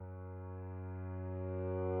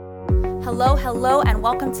Hello, and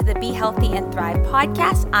welcome to the Be Healthy and Thrive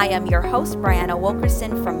podcast. I am your host, Brianna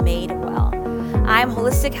Wilkerson from Made Well. I'm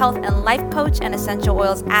holistic health and life coach and essential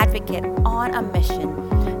oils advocate on a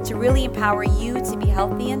mission to really empower you to be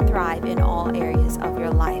healthy and thrive in all areas of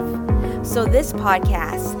your life. So this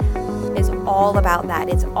podcast is all about that.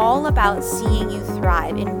 It's all about seeing you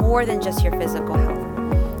thrive in more than just your physical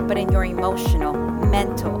health, but in your emotional,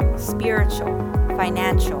 mental, spiritual,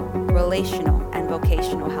 financial, relational, and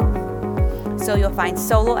vocational health. So you'll find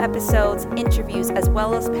solo episodes, interviews, as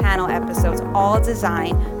well as panel episodes, all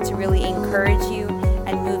designed to really encourage you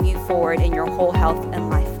and move you forward in your whole health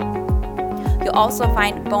and life. You'll also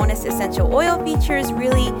find bonus essential oil features,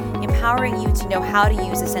 really empowering you to know how to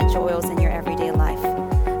use essential oils in your everyday life.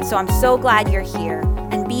 So I'm so glad you're here,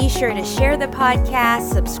 and be sure to share the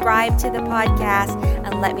podcast, subscribe to the podcast,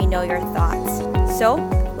 and let me know your thoughts. So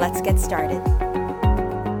let's get started.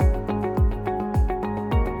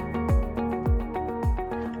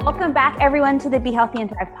 Welcome back, everyone, to the Be Healthy and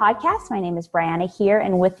Thrive podcast. My name is Brianna here,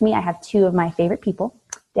 and with me I have two of my favorite people,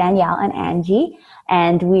 Danielle and Angie,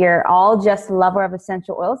 and we are all just lover of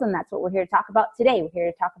essential oils, and that's what we're here to talk about today. We're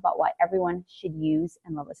here to talk about why everyone should use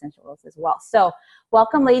and love essential oils as well. So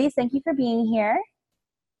welcome, ladies. Thank you for being here.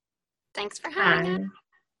 Thanks for having us.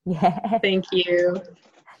 Yeah. Thank you.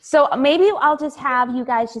 So maybe I'll just have you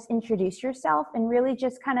guys just introduce yourself and really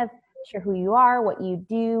just kind of share who you are, what you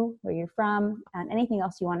do, where you're from, and anything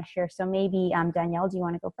else you want to share. So maybe Danielle, do you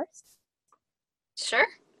want to go first? Sure.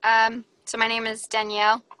 So my name is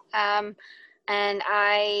Danielle, and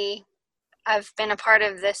I've been a part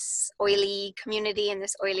of this oily community and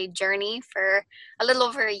this oily journey for a little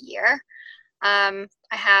over a year. I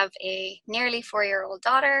have a nearly 4-year-old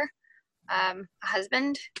daughter, a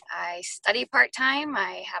husband. I study part-time.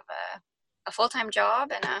 I have a full-time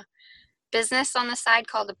job and a business on the side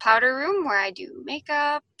called the Powder Room, where I do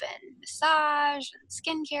makeup and massage and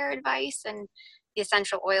skincare advice, and the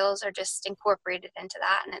essential oils are just incorporated into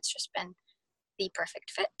that, and it's just been the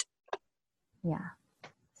perfect fit. Yeah,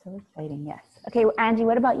 so exciting. Yes. Okay, well, Angie,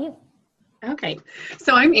 what about you? Okay,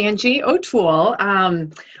 so I'm Angie O'Toole.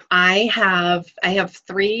 I have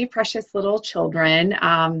 3 precious little children.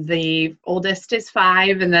 The oldest is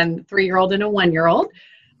 5, and then 3-year-old and a 1-year-old.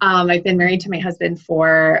 I've been married to my husband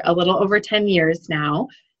for a little over 10 years now,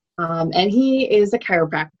 and he is a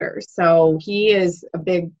chiropractor. So he is a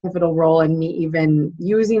big pivotal role in me even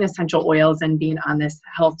using essential oils and being on this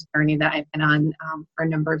health journey that I've been on for a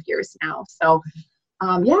number of years now. So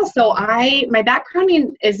my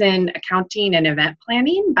background is in accounting and event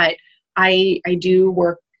planning, but I do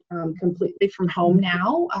work completely from home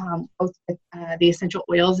now, both with the essential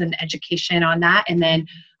oils and education on that. And then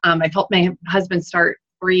I've helped my husband start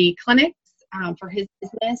 3 clinics for his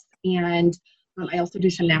business, and I also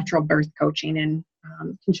do some natural birth coaching, and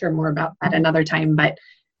can share more about that another time. But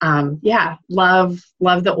love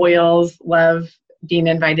the oils, love being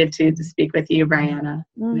invited to speak with you, Brianna.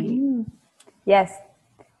 Mm-hmm. Yes,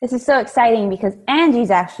 this is so exciting because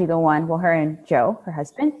Angie's actually the one, well, her and Joe, her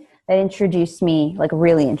husband, that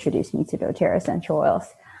really introduced me to doTERRA essential oils.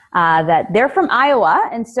 That they're from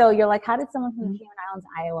Iowa, and so you're like, how did someone from the Cayman Islands,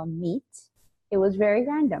 Iowa meet? It was very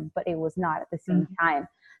random, but it was not at the same time.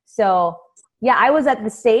 So yeah, I was at the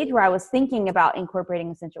stage where I was thinking about incorporating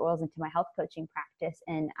essential oils into my health coaching practice,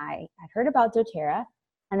 and I had heard about doTERRA,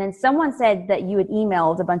 and then someone said that you had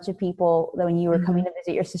emailed a bunch of people that when you were coming to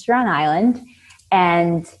visit your sister on island,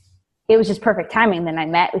 and it was just perfect timing. Then I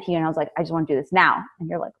met with you, and I was like, I just want to do this now. And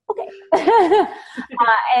you're like, okay.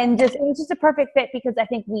 It was just a perfect fit because I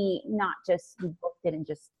think we both didn't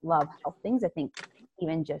just love health things. I think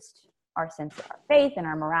even just our sense of our faith and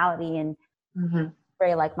our morality, and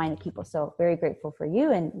very like-minded people. So very grateful for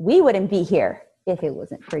you. And we wouldn't be here if it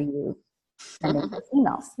wasn't for you sending those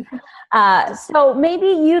emails. So maybe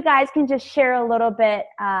you guys can just share a little bit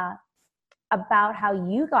about how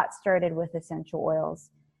you got started with essential oils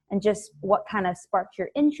and just what kind of sparked your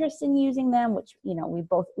interest in using them, which,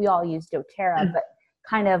 we all use doTERRA, but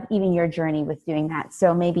kind of even your journey with doing that.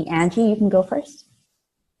 So maybe Angie, you can go first.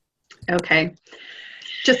 Okay.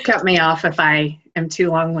 Just cut me off if I am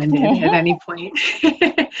too long-winded at any point.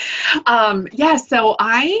 So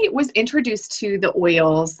I was introduced to the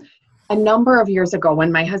oils a number of years ago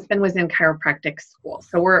when my husband was in chiropractic school.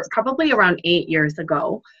 So we're probably around 8 years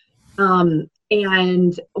ago,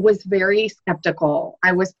 and was very skeptical.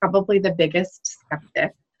 I was probably the biggest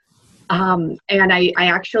skeptic. And I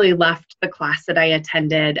actually left the class that I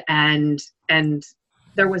attended, and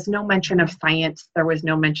there was no mention of science. There was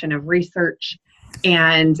no mention of research.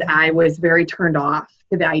 And I was very turned off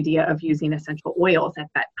to the idea of using essential oils at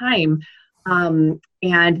that time. And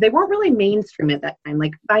they weren't really mainstream at that time.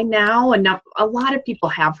 Like by now, a lot of people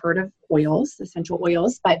have heard of oils, essential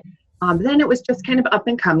oils, but then it was just kind of up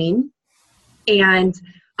and coming. And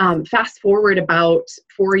fast forward about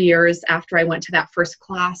 4 years after I went to that first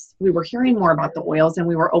class, we were hearing more about the oils, and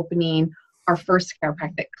we were opening our first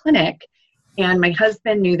chiropractic clinic. And my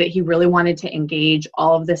husband knew that he really wanted to engage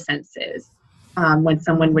all of the senses when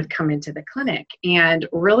someone would come into the clinic. And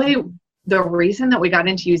really, the reason that we got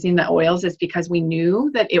into using the oils is because we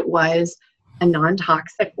knew that it was a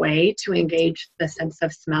non-toxic way to engage the sense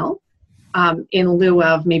of smell in lieu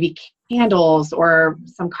of maybe candles or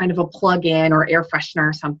some kind of a plug-in or air freshener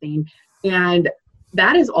or something. And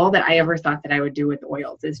that is all that I ever thought that I would do with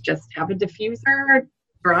oils, is just have a diffuser,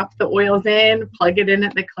 drop the oils in, plug it in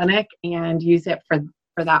at the clinic, and use it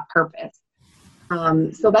for that purpose.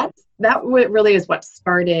 So that really is what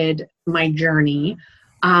started my journey.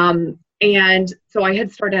 And so I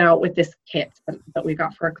had started out with this kit that we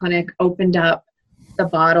got for our clinic, opened up the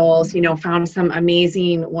bottles, found some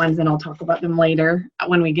amazing ones, and I'll talk about them later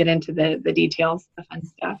when we get into the details, the fun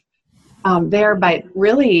stuff there. But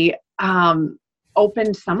really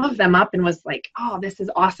opened some of them up and was like, oh, this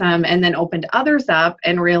is awesome. And then opened others up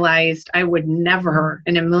and realized I would never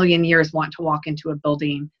in a million years want to walk into a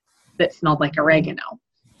building that smelled like oregano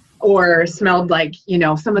or smelled like,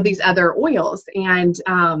 some of these other oils. And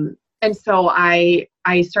so I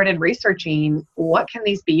started researching, what can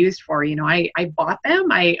these be used for? I bought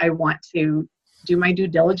them. I want to do my due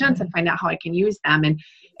diligence and find out how I can use them. And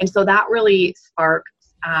so that really sparked,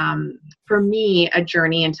 for me, a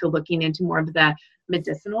journey into looking into more of the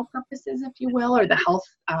medicinal purposes, if you will, or the health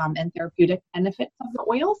and therapeutic benefits of the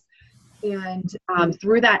oils. And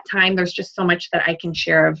through that time, there's just so much that I can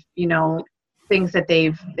share of, things that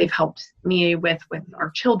they've helped me with our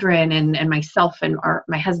children and myself and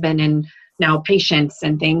my husband and now patients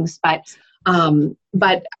and things.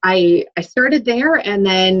 But I started there and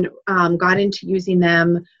then got into using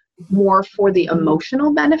them more for the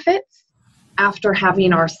emotional benefits after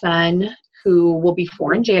having our son, who will be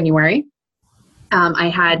 4 in January. I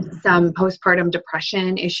had some postpartum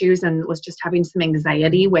depression issues and was just having some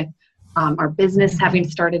anxiety with our business having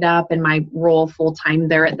started up and my role full-time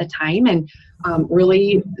there at the time, and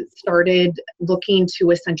really started looking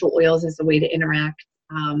to essential oils as a way to interact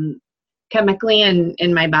chemically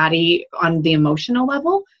in my body on the emotional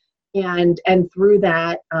level. And through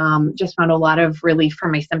that, just found a lot of relief for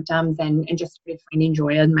my symptoms and just started finding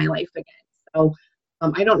joy in my life again. So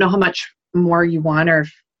I don't know how much more you want, or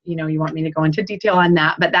if you want me to go into detail on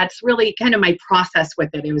that, but that's really kind of my process with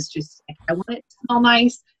it. It was just like, I want it to smell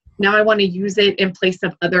nice. Now I want to use it in place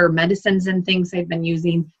of other medicines and things I've been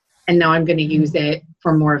using. And now I'm going to use it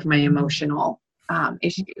for more of my emotional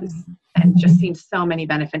issues, and just seen so many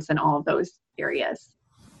benefits in all of those areas.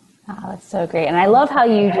 Oh, that's so great. And I love how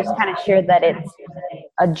you just kind of shared that it's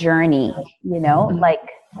a journey, like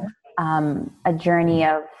a journey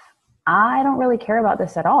of, I don't really care about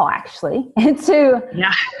this at all, actually. I'm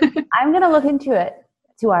going to look into it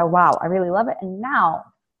to, wow, I really love it. And now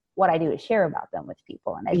what I do is share about them with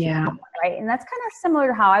people and educate them, right? And that's kind of similar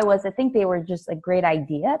to how I was. I think they were just a great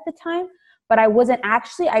idea at the time, but I wasn't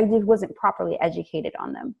properly educated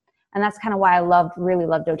on them. And that's kind of why I really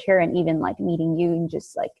loved doTERRA, and even like meeting you, and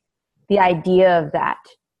just like the idea of that.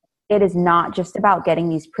 It is not just about getting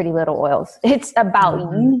these pretty little oils. It's about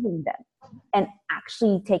using them and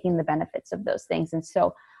actually taking the benefits of those things. And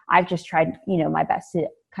so I've just tried, my best to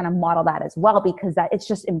kind of model that as well, because it's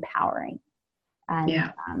just empowering.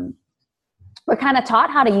 And we're kind of taught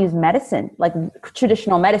how to use medicine, like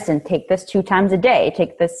traditional medicine. Take this 2 times a day,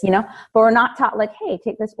 take this, but we're not taught like, hey,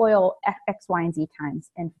 take this oil X, Y, and Z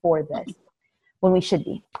times and for this, when we should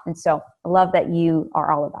be. And so I love that you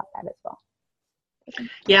are all about that as well.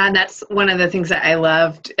 Yeah, and that's one of the things that I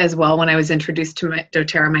loved as well when I was introduced to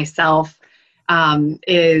doTERRA myself,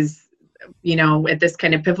 is, at this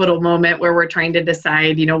kind of pivotal moment where we're trying to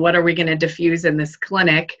decide, what are we going to diffuse in this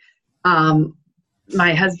clinic?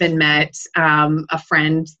 My husband met a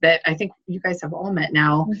friend that I think you guys have all met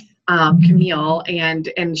now, Camille,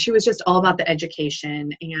 and she was just all about the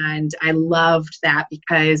education. And I loved that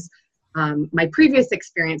because my previous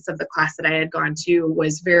experience of the class that I had gone to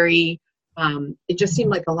was very, it just seemed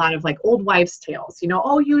like a lot of like old wives' tales,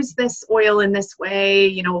 use this oil in this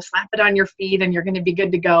way, slap it on your feet and you're going to be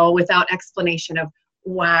good to go, without explanation of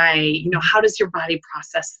why, how does your body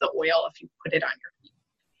process the oil if you put it on your feet?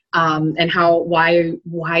 And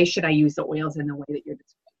why should I use the oils in the way that you're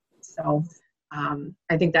describing? So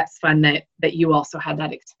I think that's fun that you also had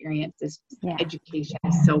that experience. Education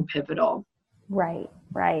is so pivotal. Right.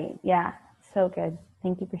 Yeah. So good.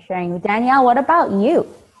 Thank you for sharing. Danielle, what about you?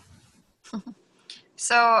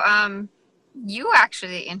 So, you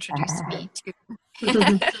actually introduced me to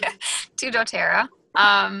to doTERRA,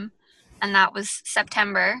 and that was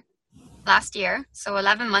September last year, so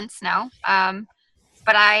 11 months now.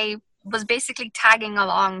 But I was basically tagging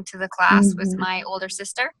along to the class with my older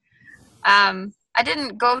sister. I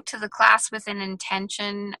didn't go to the class with an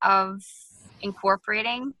intention of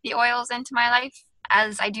incorporating the oils into my life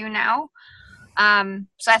as I do now.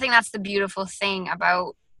 So I think that's the beautiful thing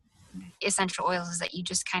about essential oils, is that you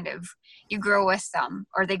just kind of, you grow with them,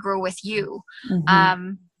 or they grow with you.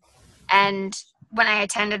 And when I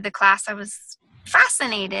attended the class, I was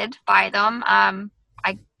fascinated by them.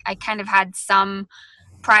 I kind of had some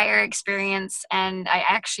prior experience, and I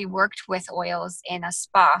actually worked with oils in a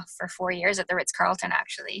spa for 4 years at the Ritz-Carlton,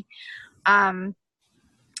 actually. And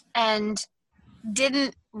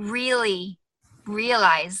didn't really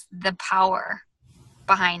realize the power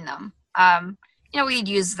behind them. We'd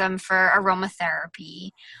use them for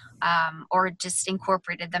aromatherapy, or just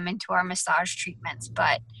incorporated them into our massage treatments,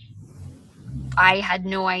 but I had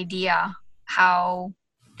no idea how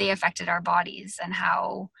they affected our bodies and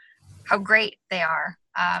how great they are.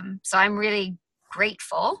 So I'm really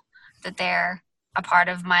grateful that they're a part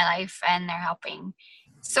of my life, and they're helping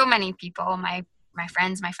so many people. My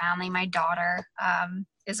friends, my family, my daughter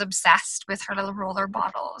is obsessed with her little roller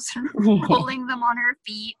bottles, rolling them on her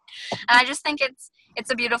feet. And I just think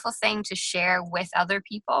it's a beautiful thing to share with other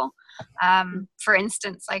people. For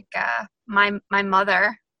instance, like my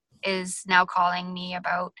mother is now calling me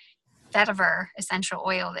about vetiver essential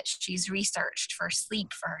oil that she's researched for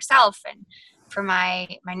sleep for herself and for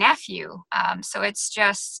my nephew. So it's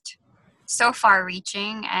just so far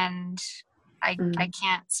reaching, and I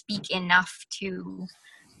can't speak enough to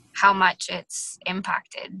how much it's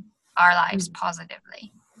impacted our lives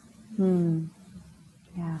positively.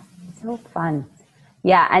 Yeah, it's so fun.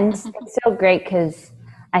 Yeah, and it's so great because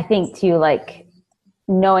I think too, like,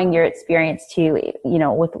 knowing your experience too,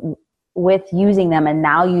 with using them, and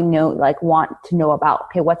now like, want to know about,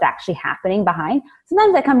 okay, what's actually happening behind.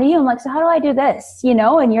 Sometimes I come to you, I'm like, so how do I do this?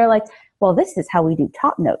 And you're like, well, this is how we do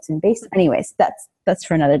top notes and base. Anyways, that's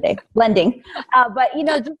for another day, blending. But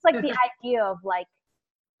just like the idea of like,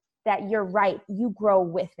 that you're right, you grow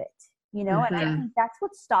with it, and I think that's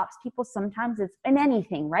what stops people sometimes. It's in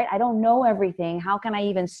anything, right? I don't know everything. How can I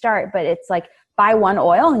even start? But it's like, buy one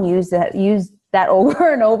oil and use that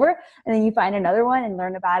over and over, and then you find another one and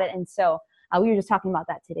learn about it. And so we were just talking about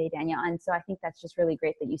that today, Danielle. And so I think that's just really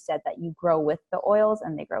great that you said that you grow with the oils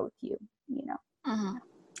and they grow with you,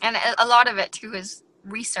 And a lot of it too is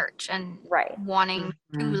research and wanting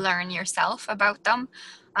to Mm-hmm. learn yourself about them.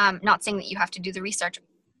 Not saying that you have to do the research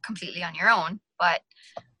completely on your own, but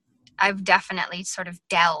I've definitely sort of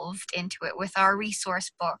delved into it with our resource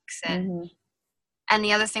books. And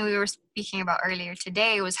the other thing we were speaking about earlier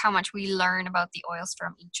today was how much we learn about the oils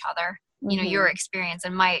from each other. Your experience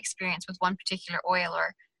and my experience with one particular oil,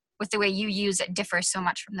 or with the way you use it, differs so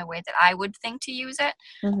much from the way that I would think to use it.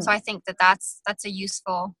 So I think that that's a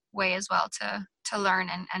useful way as well to learn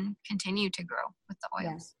and continue to grow with the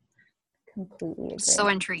oils. Yeah, completely agree. So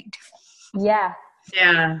intrigued. Yeah.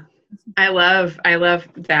 I love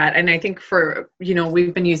that. And I think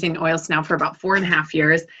we've been using oils now for about 4.5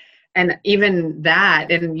 years. And even that,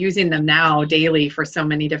 and using them now daily for so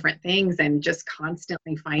many different things, and just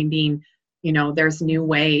constantly finding, there's new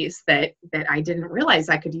ways that I didn't realize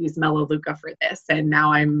I could use Melaleuca for this. And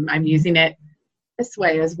now I'm using it this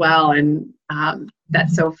way as well. And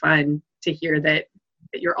that's so fun to hear that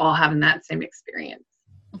you're all having that same experience.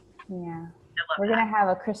 Yeah. We're going to have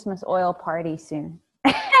a Christmas oil party soon.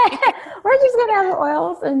 We're just going to have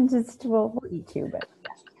oils and we'll eat too, but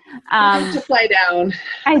just lie down.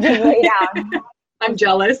 I just lay down. I'm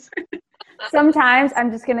jealous. Sometimes,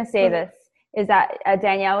 I'm just going to say this, is that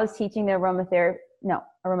Danielle was teaching the aroma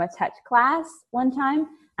touch class one time.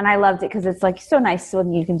 And I loved it because it's like so nice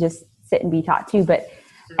when you can just sit and be taught too.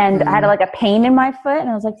 And I had like a pain in my foot, and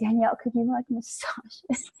I was like, Danielle, could you like massage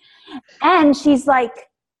this? And she's like,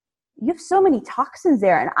 you have so many toxins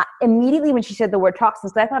there. And immediately when she said the word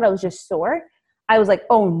toxins, I thought I was just sore. I was like,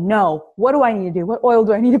 oh no, what do I need to do? What oil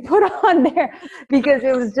do I need to put on there? Because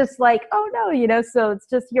it was just like, oh no, so it's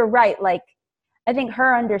just, you're right. Like, I think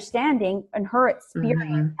her understanding and her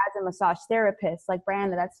experience as a massage therapist, like,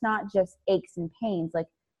 Branda, that's not just aches and pains. Like,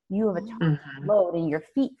 you have a toxic load in your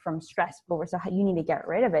feet from stress over, so you need to get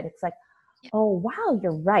rid of it. It's like, oh wow,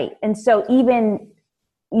 you're right. And so even,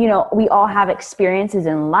 we all have experiences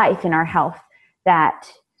in life, in our health, that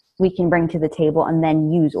we can bring to the table and then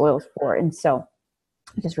use oils for. And so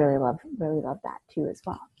I just really love that too as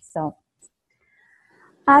well. So,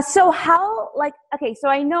 so how, like, okay, so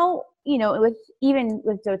I know even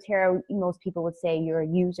with doTERRA, most people would say you're a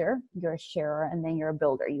user, you're a sharer, and then you're a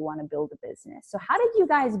builder. You want to build a business. So how did you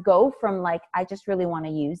guys go from like, I just really want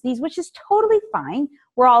to use these, which is totally fine.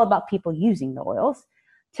 We're all about people using the oils,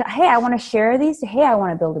 to, hey, I want to share these, to, hey, I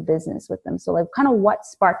want to build a business with them. So like kind of what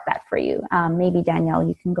sparked that for you? Maybe Danielle,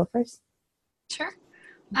 you can go first. Sure.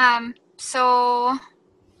 So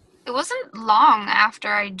it wasn't long after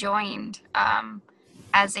I joined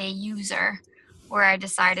as a user where I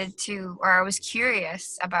decided to, or I was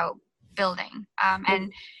curious about building.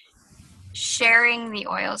 And sharing the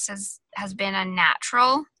oils has been a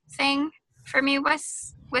natural thing for me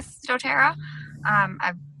with doTERRA.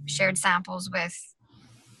 I've shared samples with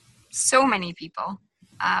so many people.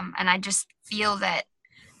 And I just feel that,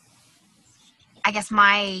 I guess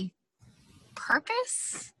my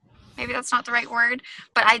purpose, maybe that's not the right word,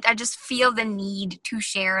 but I just feel the need to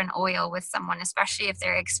share an oil with someone, especially if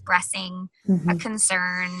they're expressing a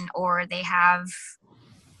concern, or they have,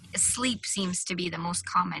 sleep seems to be the most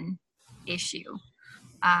common issue.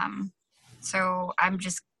 So I'm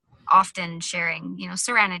just often sharing,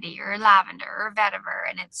 serenity or lavender or vetiver,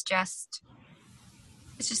 and it's just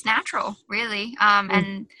natural, really.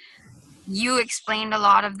 And you explained a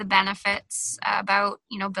lot of the benefits about,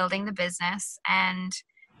 building the business, and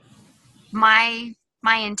my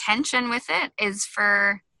intention with it is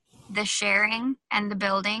for the sharing and the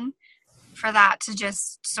building, for that to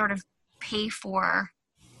just sort of pay for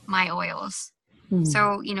my oils.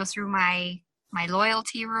 So, through my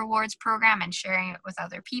loyalty rewards program and sharing it with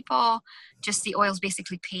other people, just the oils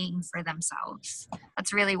basically paying for themselves.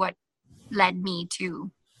 That's really what led me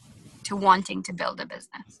to wanting to build a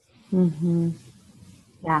business.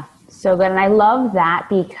 Yeah, so good. And I love that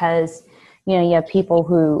because, you have people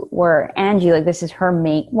who were, Angie, like this is her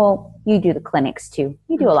main, well, you do the clinics too.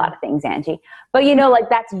 You do a lot of things, Angie, but like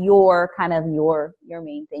that's your kind of your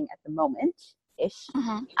main thing at the moment-ish.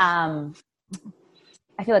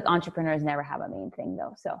 I feel like entrepreneurs never have a main thing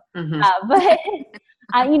though. So, but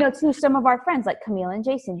to some of our friends like Camille and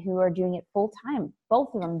Jason who are doing it full time,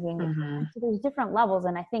 both of them doing it full time. So there's different levels.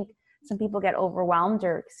 And I think some people get overwhelmed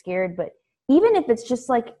or scared, but even if it's just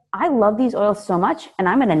like, I love these oils so much and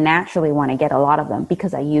I'm going to naturally want to get a lot of them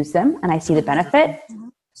because I use them and I see the benefit.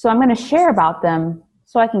 So I'm going to share about them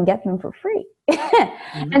so I can get them for free.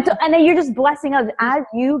 And then you're just blessing others as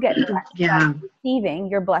you get blessed by receiving,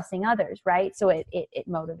 you're blessing others, right? So it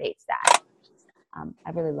motivates that. I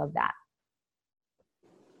really love that.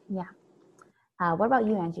 Yeah. What about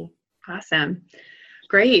you, Angie? Awesome.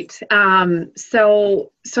 Great. So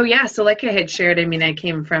like I had shared, I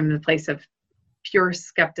came from the place of pure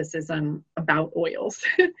skepticism about oils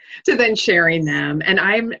to then sharing them. And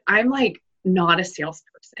I'm like not a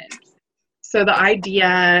salesperson. So the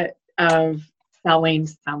idea of selling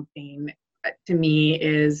something to me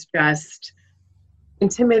is just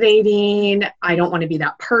intimidating. I don't want to be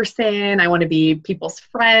that person. I want to be people's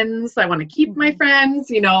friends. I want to keep my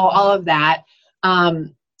friends, all of that.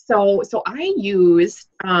 So I used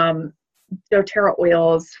doTERRA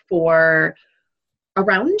oils for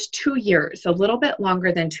around 2 years, a little bit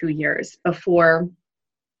longer than 2 years before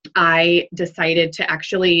I decided to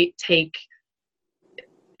actually take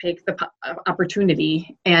the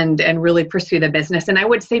opportunity and really pursue the business. And I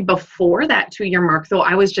would say before that 2-year mark, though,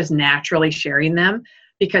 I was just naturally sharing them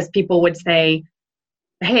because people would say,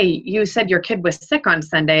 hey, you said your kid was sick on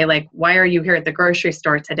Sunday. Like, why are you here at the grocery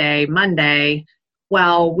store today, Monday?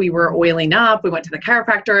 Well, we were oiling up. We went to the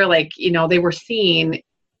chiropractor. Like, they were seeing,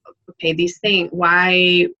 okay, these things,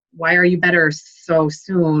 why are you better so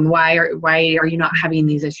soon? Why are you not having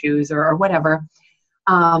these issues or whatever?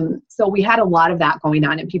 So we had a lot of that going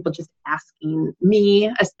on and people just asking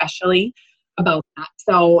me, especially about that.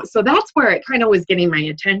 So that's where it kind of was getting my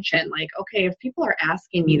attention. Like, okay, if people are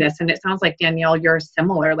asking me this, and it sounds like Danielle, you're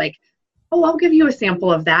similar, like, oh, I'll give you a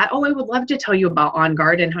sample of that. Oh, I would love to tell you about On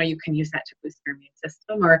Guard and how you can use that to boost your immune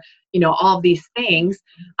system or, all of these things.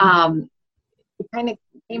 It kind of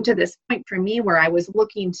came to this point for me where I was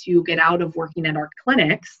looking to get out of working at our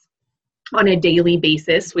clinics on a daily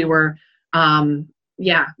basis. We were,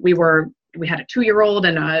 we had a 2-year-old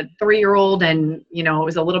and a 3-year-old and, it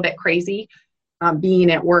was a little bit crazy being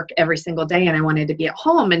at work every single day and I wanted to be at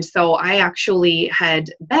home. And so I actually had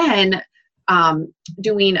been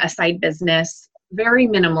doing a side business very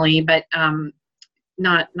minimally, but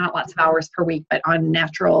not lots of hours per week, but on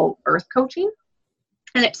natural earth coaching.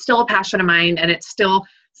 And it's still a passion of mine. And it's still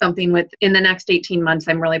something in the next 18 months,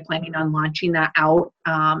 I'm really planning on launching that out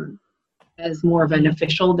as more of an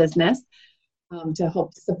official business. to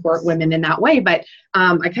help support women in that way. But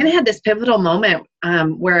I kind of had this pivotal moment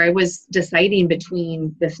where I was deciding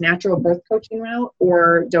between this natural birth coaching route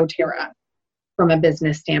or doTERRA from a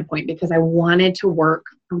business standpoint, because I wanted to work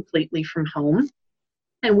completely from home.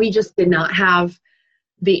 And we just did not have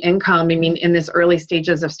the income. I mean, in this early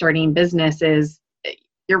stages of starting businesses,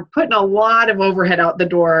 you're putting a lot of overhead out the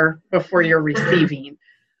door before you're receiving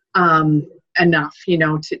enough,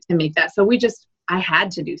 to make that. So I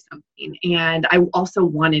had to do something. And I also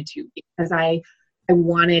wanted to, because I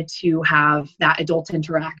wanted to have that adult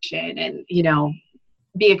interaction and,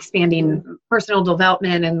 be expanding personal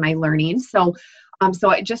development and my learning. So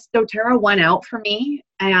doTERRA won out for me,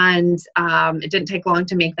 and it didn't take long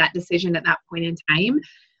to make that decision at that point in time.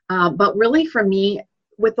 But really for me,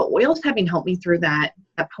 with the oils having helped me through that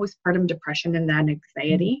postpartum depression and that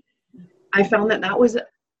anxiety, I found that was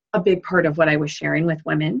a big part of what I was sharing with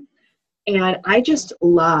women. And I just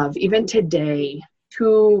love, even today,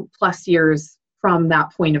 2+ years from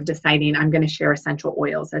that point of deciding I'm going to share essential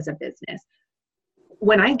oils as a business,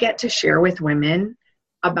 when I get to share with women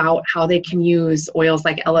about how they can use oils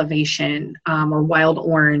like Elevation or Wild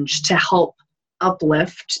Orange to help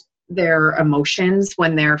uplift their emotions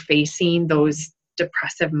when they're facing those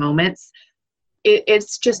depressive moments,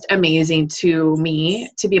 it's just amazing to me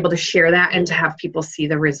to be able to share that and to have people see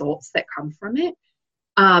the results that come from it.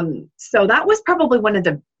 So that was probably one of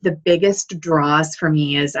the biggest draws for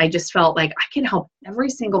me, is I just felt like I can help every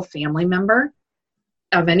single family member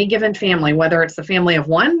of any given family, whether it's a family of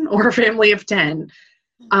 1 or a family of 10.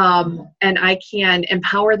 And I can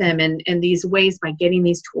empower them in these ways by getting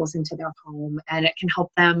these tools into their home, and it can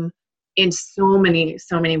help them in so many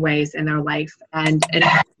ways in their life. And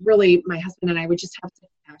really, my husband and I would just have such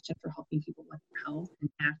a passion for helping people with their health in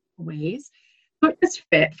natural ways. So it just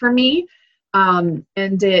fit for me. And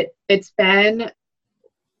it's been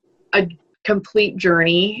a complete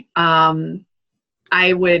journey.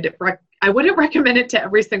 I wouldn't recommend it to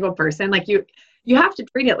every single person. Like you have to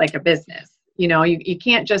treat it like a business. You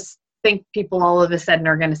can't just think people all of a sudden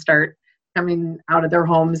are going to start coming out of their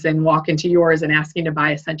homes and walk into yours and asking to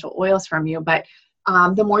buy essential oils from you. But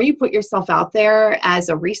the more you put yourself out there as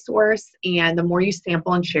a resource, and the more you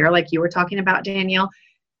sample and share, like you were talking about, Danielle,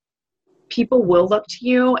 people will look to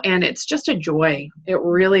you, and it's just a joy. It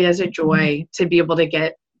really is a joy to be able to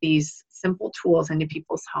get these simple tools into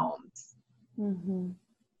people's homes. Mm-hmm.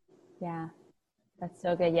 Yeah, that's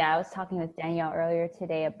so good. Yeah, I was talking with Danielle earlier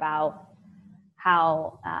today about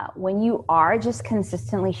how when you are just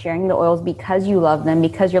consistently sharing the oils because you love them,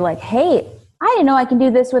 because you're like, hey, I didn't know I can do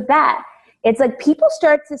this with that. It's like people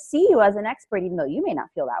start to see you as an expert, even though you may not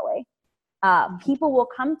feel that way. People will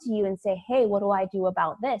come to you and say, hey, what do I do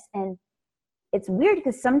about this? And it's weird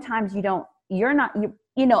because sometimes as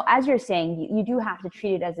you're saying, you do have to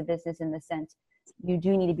treat it as a business in the sense you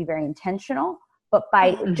do need to be very intentional. But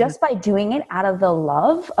just by doing it out of the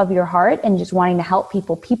love of your heart and just wanting to help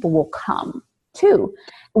people, people will come too,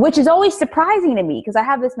 which is always surprising to me, because I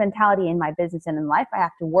have this mentality in my business and in life. I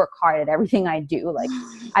have to work hard at everything I do. Like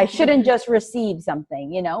I shouldn't just receive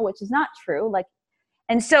something, which is not true.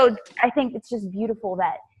 And so I think it's just beautiful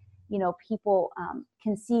that, people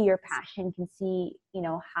can see your passion, can see,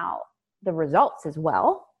 how the results as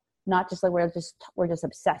well. Not just like we're just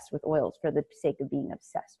obsessed with oils for the sake of being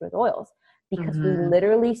obsessed with oils, because we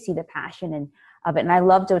literally see the passion of it. And I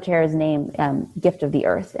love doTERRA's name, Gift of the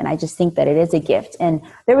Earth. And I just think that it is a gift. And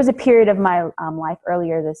there was a period of my life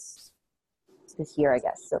earlier this year, I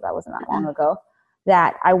guess, so that wasn't that long ago,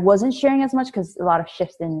 that I wasn't sharing as much because a lot of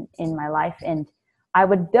shifts in my life. And I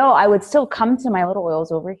would still come to my little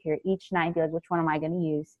oils over here each night and be like, which one am I going to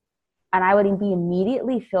use? And I would be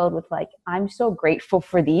immediately filled with like, I'm so grateful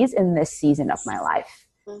for these in this season of my life.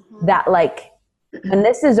 That when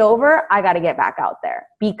this is over, I got to get back out there,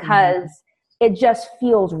 because it just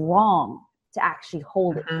feels wrong to actually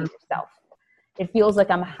hold it for yourself. It feels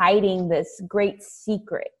like I'm hiding this great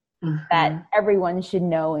secret that everyone should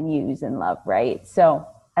know and use and love, right? So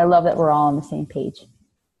I love that we're all on the same page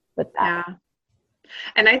with that. Yeah.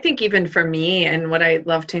 And I think even for me, and what I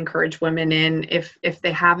love to encourage women in, if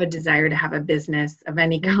they have a desire to have a business of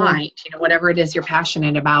any kind, whatever it is you're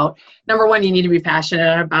passionate about, number one, you need to be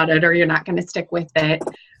passionate about it or you're not going to stick with it.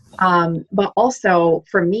 But also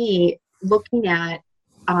for me, looking at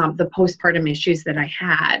the postpartum issues that I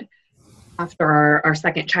had after our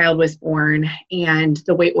second child was born, and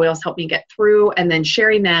the weight oils helped me get through, and then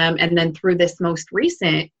sharing them, and then through this most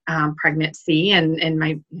recent pregnancy, and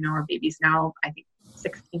my, our baby's now, I think,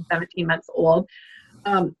 16, 17 months old.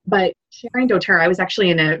 But sharing doTERRA, I was actually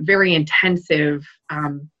in a very intensive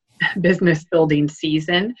business building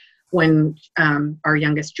season when our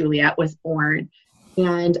youngest Juliet was born.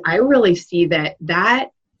 And I really see that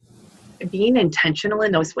being intentional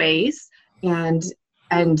in those ways and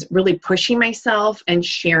really pushing myself and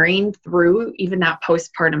sharing through even that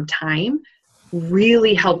postpartum time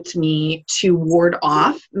really helped me to ward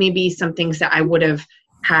off maybe some things that I would have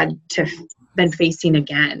had to been facing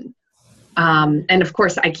again. And of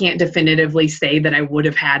course, I can't definitively say that I would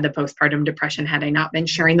have had the postpartum depression had I not been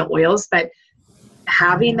sharing the oils, but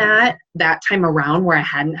having that time around where I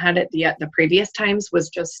hadn't had it yet the previous times was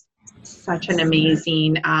just such an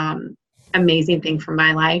amazing thing for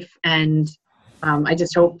my life. And I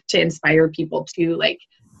just hope to inspire people to like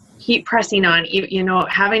keep pressing on. You know,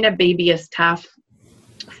 having a baby is tough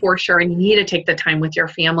for sure, and you need to take the time with your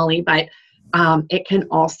family, but it can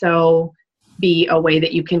also be a way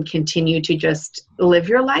that you can continue to just live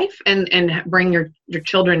your life and bring your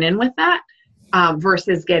children in with that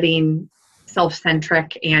versus getting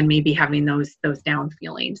self-centric and maybe having those down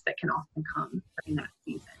feelings that can often come during that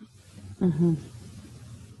season. Mm-hmm.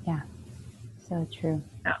 Yeah, so true.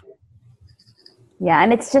 Yeah. Yeah,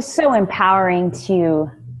 and it's just so empowering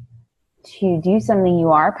to do something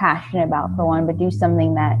you are passionate about, for one, but do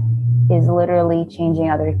something that is literally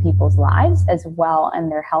changing other people's lives as well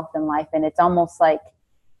and their health and life. And it's almost like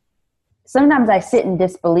sometimes I sit in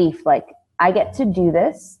disbelief, like I get to do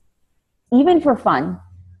this even for fun,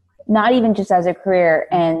 not even just as a career,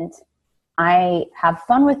 and I have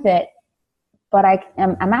fun with it, but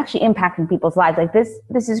I'm actually impacting people's lives. Like this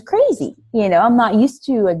is crazy. You know, I'm not used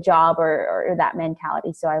to a job or that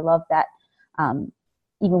mentality. So I love that,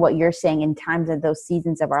 even what you're saying in times of those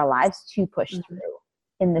seasons of our lives to push through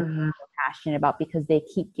in the things we're passionate about, because they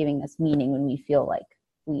keep giving us meaning when we feel like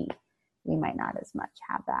we might not as much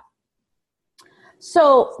have that.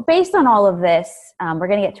 So based on all of this, we're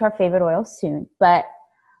going to get to our favorite oils soon, but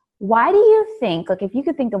why do you think, like if you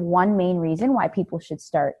could think of one main reason why people should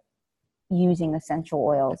start using essential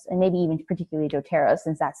oils, and maybe even particularly doTERRA,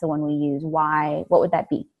 since that's the one we use, what would that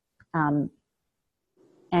be?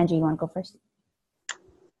 Angie, you want to go first?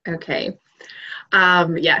 Okay.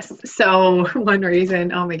 Yes. So one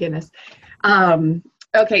reason, oh my goodness.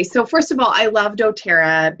 Okay. So first of all, I love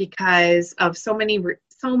doTERRA because of so many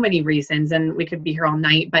reasons, and we could be here all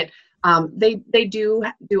night, but they do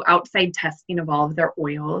outside testing of all of their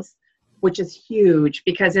oils, which is huge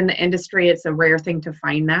because in the industry, it's a rare thing to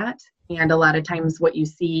find that. And a lot of times what you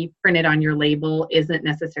see printed on your label isn't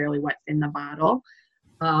necessarily what's in the bottle.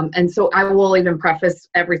 And so I will even preface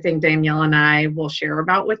everything Danielle and I will share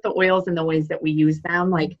about with the oils and the ways that we use them.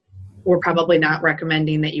 Like, we're probably not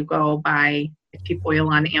recommending that you go buy a cheap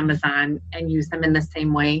oil on Amazon and use them in the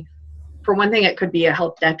same way. For one thing, it could be a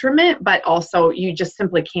health detriment, but also you just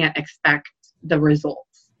simply can't expect the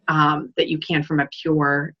results that you can from a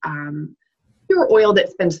pure oil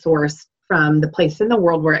that's been sourced from the place in the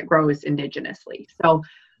world where it grows indigenously. So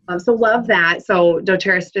love that. So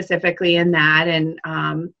doTERRA specifically in that. And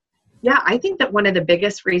I think that one of the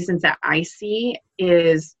biggest reasons that I see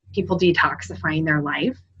is people detoxifying their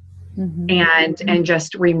life and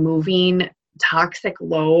just removing toxic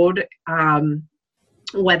load,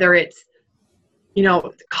 whether it's,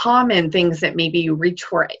 common things that maybe you reach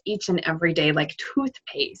for each and every day, like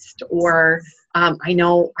toothpaste, or I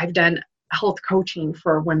know I've done health coaching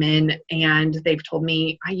for women, and they've told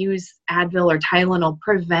me I use Advil or Tylenol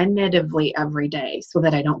preventatively every day so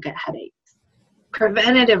that I don't get headaches.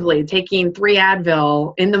 Preventatively taking 3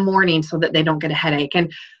 Advil in the morning so that they don't get a headache. And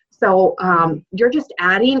so you're just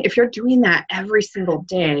adding, if you're doing that every single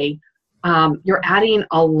day, you're adding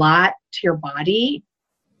a lot to your body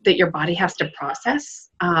that your body has to process.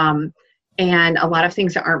 And a lot of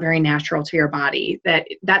things that aren't very natural to your body,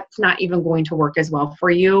 that's not even going to work as well for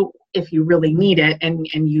you if you really need it and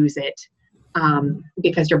use it,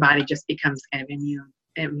 because your body just becomes kind of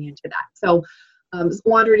immune to that. So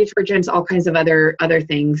laundry detergents, all kinds of other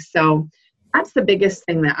things. So that's the biggest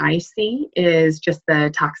thing that I see is just the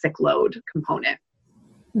toxic load component.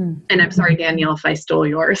 And I'm sorry, Danielle, if I stole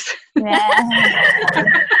yours. Yeah.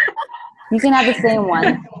 You can have the same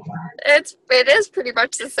one. It is pretty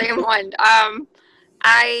much the same one.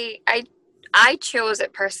 I chose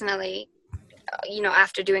it personally,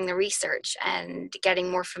 after doing the research and getting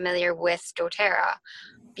more familiar with doTERRA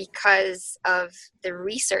because of the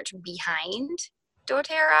research behind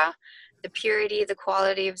doTERRA, the purity, the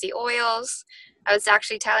quality of the oils. I was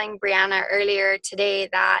actually telling Brianna earlier today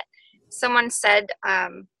that someone said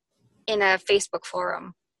in a Facebook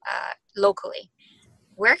forum locally,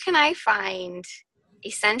 where can I find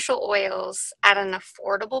essential oils at an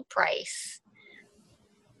affordable price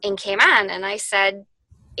in Cayman? And I said,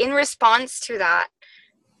 in response to that,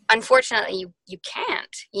 unfortunately you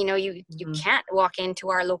can't, you Mm-hmm. can't walk into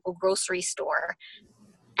our local grocery store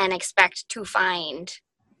and expect to find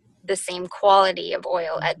the same quality of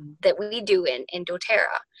oil that we do in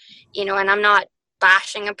doTERRA, and I'm not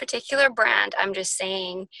bashing a particular brand. I'm just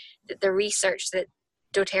saying that the research that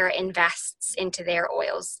doTERRA invests into their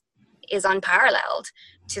oils is unparalleled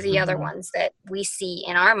to the other ones that we see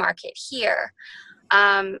in our market here.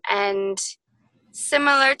 And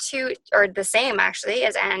similar to, or the same actually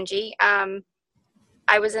as Angie,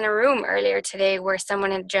 I was in a room earlier today where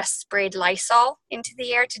someone had just sprayed Lysol into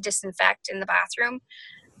the air to disinfect in the bathroom.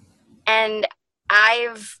 And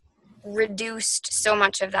I've reduced so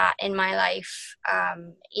much of that in my life,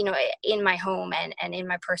 in my home and in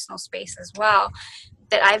my personal space as well,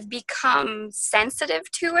 that I've become sensitive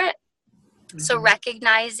to it. So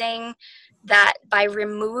recognizing that by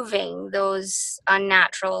removing those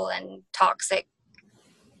unnatural and toxic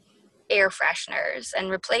air fresheners and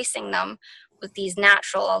replacing them with these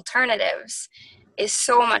natural alternatives is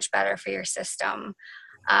so much better for your system.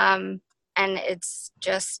 And it's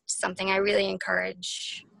just something I really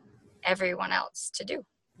encourage everyone else to do.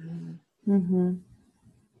 Mm-hmm.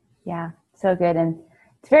 Yeah, so good. And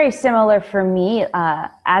it's very similar for me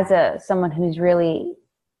as someone who's really,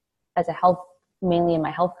 as a health, mainly in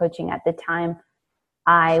my health coaching at the time,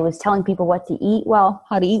 I was telling people what to eat well,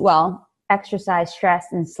 how to eat well, exercise, stress,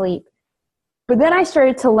 and sleep. But then I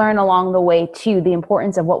started to learn along the way too the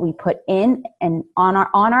importance of what we put in and on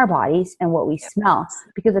our bodies and what we smell,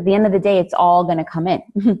 because at the end of the day, it's all going to come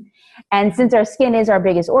in. And since our skin is our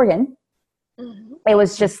biggest organ, it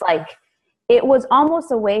was just like, it was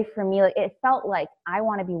almost a way for me. Like, it felt like I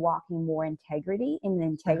want to be walking more integrity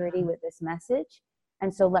with this message.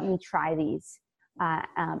 And so let me try these.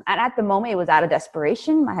 And at the moment, it was out of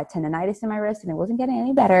desperation. I had tendonitis in my wrist and it wasn't getting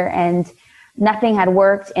any better. And nothing had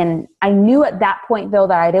worked. And I knew at that point, though,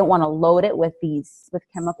 that I didn't want to load it with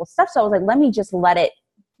chemical stuff. So I was like, let me just let it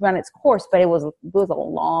run its course. But it was a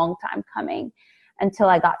long time coming until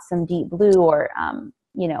I got some Deep Blue or,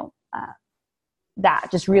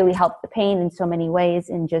 that just really helped the pain in so many ways.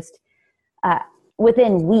 And just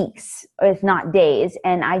within weeks, if not days.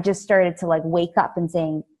 And I just started to like wake up and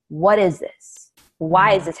saying, what is this?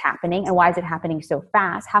 Why is this happening? And why is it happening so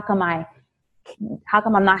fast? How come I'm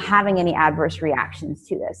not having any adverse reactions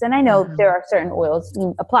to this? And I know there are certain oils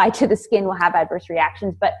applied to the skin will have adverse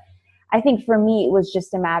reactions, but I think for me, it was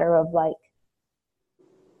just a matter of like,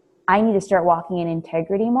 I need to start walking in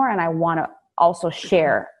integrity more. And I want to also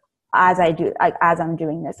share as I'm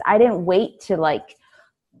doing this. I didn't wait to like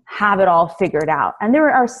have it all figured out. And there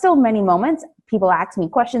are still many moments people ask me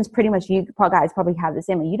questions, pretty much you guys probably have the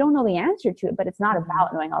same, you don't know the answer to it, but it's not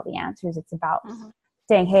about knowing all the answers. It's about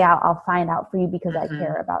saying, hey, I'll find out for you because I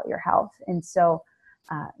care about your health. And so,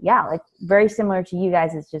 like very similar to you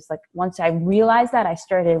guys, it's just like, once I realized that, I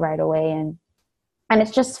started right away, and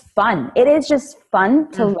it's just fun. It is just fun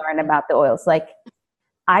to learn about the oils. Like,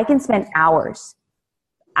 I can spend hours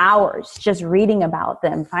just reading about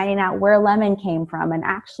them, finding out where lemon came from and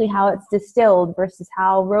actually how it's distilled versus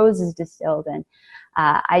how rose is distilled. And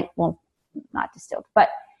not distilled, but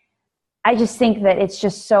I just think that it's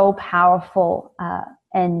just so powerful,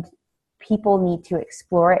 and people need to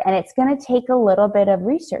explore it. And it's going to take a little bit of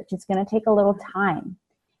research. It's going to take a little time.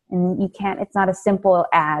 And it's not as simple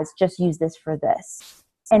as just use this for this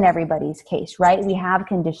in everybody's case, right? We have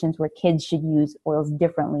conditions where kids should use oils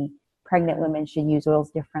differently. Pregnant women should use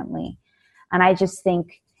oils differently. And I just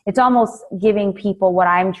think it's almost giving people what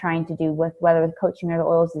I'm trying to do with whether with coaching or the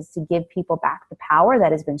oils is to give people back the power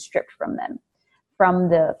that has been stripped from them, from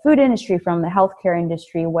the food industry, from the healthcare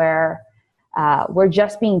industry, where we're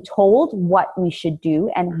just being told what we should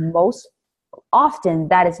do. And most often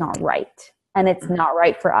that is not right. And it's not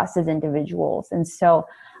right for us as individuals. And so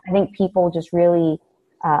I think people just really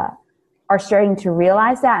are starting to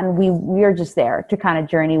realize that. And we're just there to kind of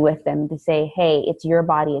journey with them to say, hey, it's your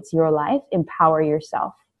body, it's your life. Empower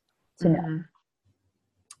yourself to know.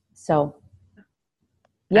 So,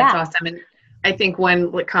 yeah. That's awesome. And I think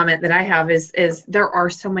one comment that I have is there are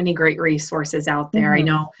so many great resources out there. I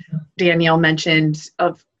know Danielle mentioned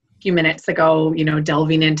a few minutes ago,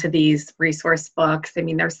 delving into these resource books. I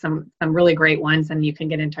mean, there's some really great ones, and you can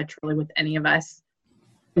get in touch really with any of us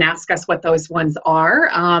and ask us what those ones are.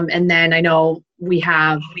 And then I know we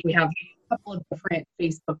have a couple of different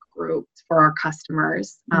Facebook groups for our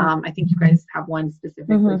customers. I think you guys have one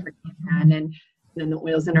specifically for Japan, and then the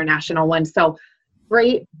Oils International one. So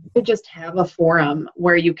great to just have a forum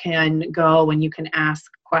where you can go and you can ask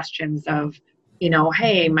questions of,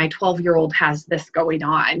 hey, my 12-year-old has this going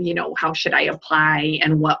on, how should I apply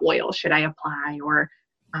and what oil should I apply? Or,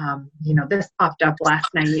 This popped up last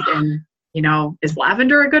night, and, is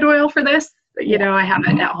lavender a good oil for this? I have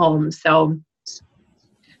it at home. So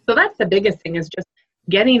that's the biggest thing, is just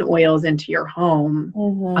getting oils into your home.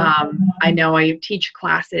 I know I teach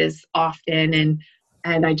classes often,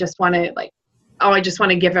 and I just want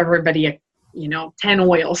to give everybody 10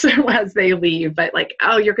 oils as they leave, but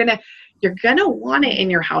you're going to want it in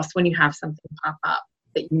your house when you have something pop up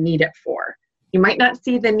that you need it for. You might not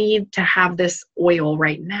see the need to have this oil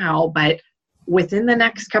right now, but within the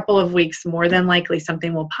next couple of weeks, more than likely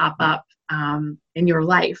something will pop up in your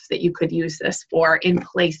life that you could use this for, in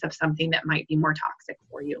place of something that might be more toxic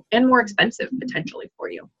for you and more expensive potentially for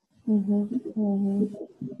you.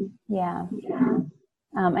 Yeah.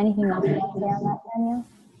 Anything else you want to say on that, Danielle?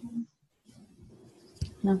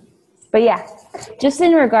 No. But yeah, just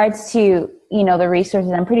in regards to, the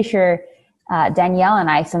resources, I'm pretty sure Danielle and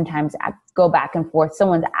I sometimes go back and forth.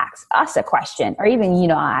 Someone asks us a question, or even,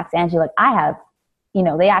 I'll ask Angie, I have,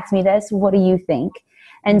 they ask me this, what do you think?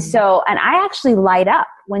 And so, and I actually light up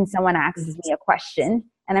when someone asks me a question,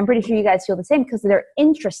 and I'm pretty sure you guys feel the same, because they're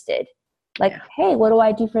interested. Hey, what do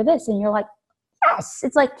I do for this? And you're like, yes,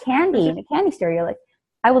 it's like candy in a candy store. You're like,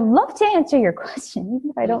 I would love to answer your question,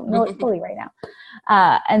 even if I don't know it fully right now.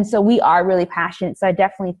 And so we are really passionate. So I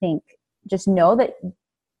definitely think, just know that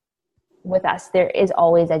with us, there is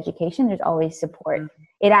always education. There's always support.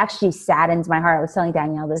 It actually saddens my heart. I was telling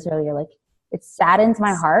Danielle this earlier, it saddens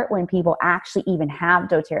my heart when people actually even have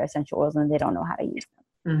doTERRA essential oils and they don't know how to use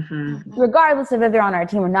them. Regardless of if they're on our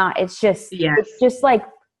team or not. It's just, did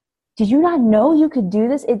you not know you could do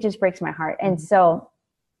this? It just breaks my heart. And so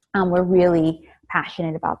we're really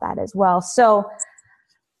passionate about that as well. So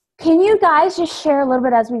can you guys just share a little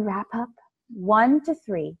bit as we wrap up? 1 to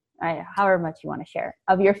 3, however much you want to share,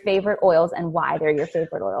 of your favorite oils and why they're your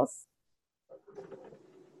favorite oils.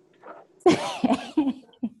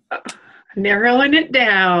 Narrowing it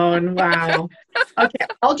down. Wow. Okay,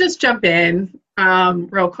 I'll just jump in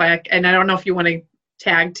real quick. And I don't know if you want to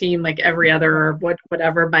tag team every other or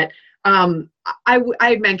whatever, but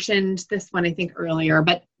I mentioned this one, I think, earlier,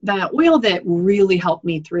 but the oil that really helped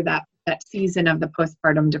me through that season of the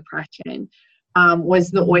postpartum depression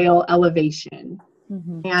was the oil Elevation.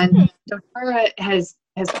 And doTERRA has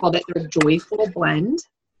called it their joyful blend.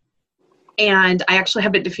 And I actually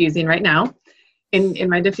have it diffusing right now in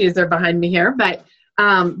my diffuser behind me here. But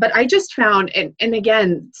I just found, and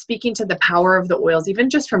again, speaking to the power of the oils, even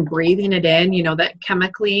just from breathing it in, that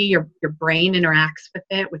chemically your brain interacts with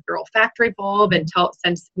it, with your olfactory bulb, and it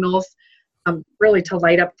sends signals really to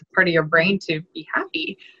light up the part of your brain to be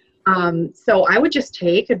happy. So I would just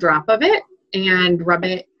take a drop of it and rub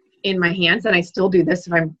it in my hands. And I still do this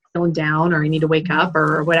if I'm feeling down or I need to wake up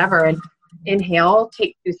or whatever, and inhale,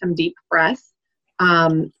 do some deep breaths.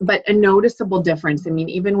 But a noticeable difference. I mean,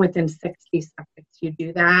 even within 60 seconds, you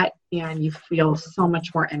do that and you feel so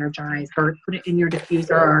much more energized. Or put it in your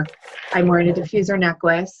diffuser. Or I'm wearing a diffuser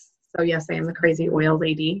necklace. So yes, I am the crazy oil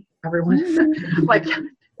lady. Everyone,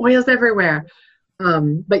 oils everywhere.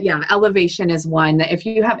 But yeah, Elevation is one that if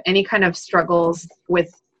you have any kind of struggles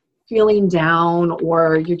with feeling down,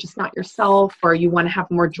 or you're just not yourself, or you want to have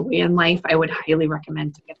more joy in life, I would highly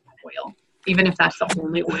recommend to get that oil. Even if that's the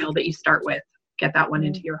only oil that you start with, get that one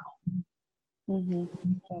into your home.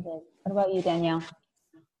 What about you, Danielle?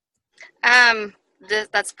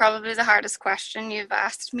 That's probably the hardest question you've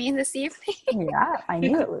asked me this evening. Yeah, I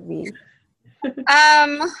knew it would be.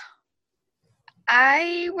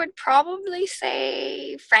 I would probably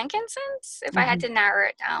say frankincense if I had to narrow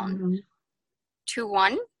it down to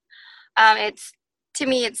one. To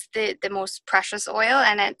me, it's the most precious oil,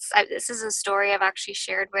 and this is a story I've actually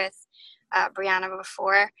shared with Brianna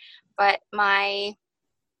before. But my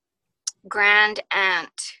grand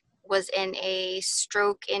aunt was in a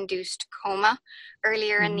stroke-induced coma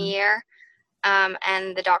earlier in the year,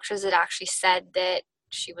 and the doctors had actually said that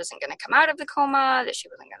she wasn't going to come out of the coma, that she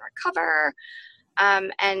wasn't going to recover,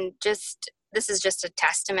 and this is just a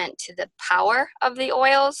testament to the power of the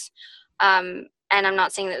oils. And I'm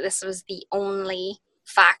not saying that this was the only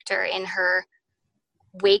factor in her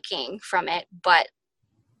waking from it, but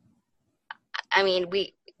I mean,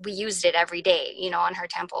 we used it every day, on her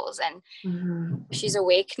temples, and she's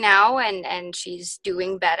awake now and she's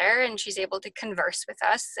doing better and she's able to converse with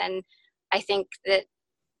us. And I think that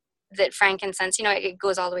frankincense, it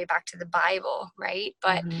goes all the way back to the Bible, right?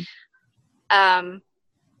 But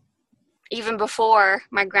even before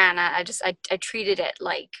my grandma, I treated it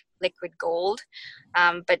like liquid gold.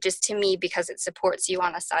 But just to me, because it supports you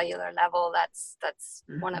on a cellular level, that's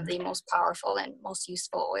one of the most powerful and most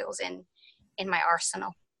useful oils in my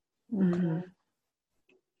arsenal.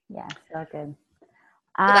 Yeah, so good.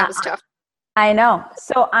 Well, that was tough. I know.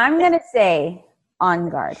 So I'm going to say On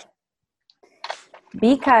Guard,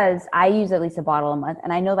 because I use at least a bottle a month,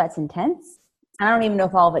 and I know that's intense. I don't even know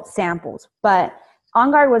if all of it's samples, but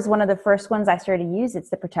On Guard was one of the first ones I started to use. It's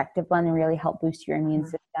the protective blend and really help boost your immune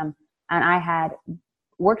system. And I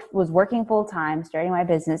was working full time, starting my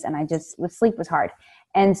business, and sleep was hard.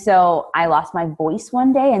 And so I lost my voice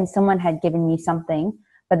one day, and someone had given me something,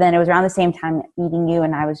 but then it was around the same time meeting you,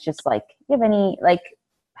 and I was just like, you have any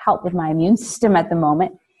help with my immune system at the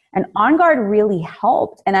moment? And On Guard really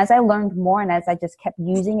helped. And as I learned more and as I just kept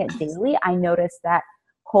using it daily, I noticed that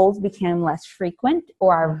colds became less frequent,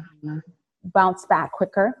 or I bounced back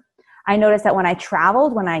quicker. I noticed that when I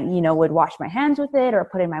traveled, when I, would wash my hands with it or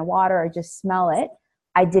put in my water or just smell it,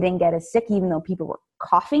 I didn't get as sick, even though people were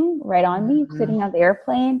coughing right on me sitting on the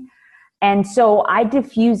airplane. And so I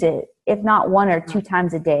diffuse it, if not 1 or 2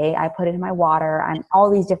 times a day. I put it in my water and all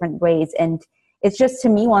these different ways. And it's just, to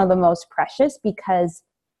me, one of the most precious, because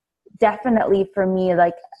definitely for me,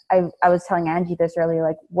 like I was telling Angie this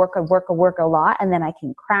earlier, work a lot, and then I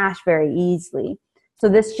can crash very easily. So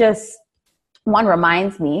this just, one,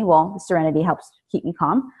 reminds me, well, the Serenity helps keep me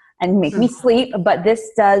calm and make me sleep. But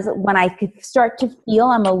this does, when I could start to feel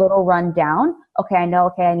I'm a little run down, I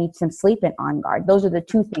know, I need some sleep and On Guard. Those are the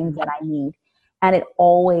 2 things that I need. And it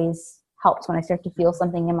always helps when I start to feel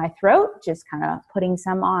something in my throat, just kind of putting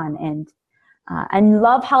some on. And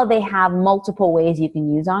love how they have multiple ways you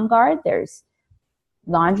can use On Guard. There's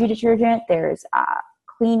laundry detergent, there's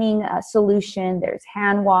cleaning solution, there's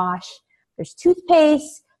hand wash, there's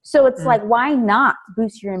toothpaste. So it's like, why not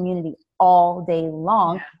boost your immunity all day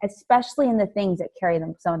long, especially in the things that carry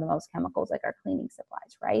some of the most chemicals, like our cleaning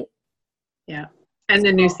supplies, right? Yeah. And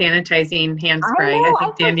the new sanitizing hand spray. I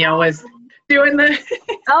think Danielle was doing the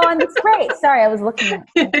and the spray. Sorry, I was looking at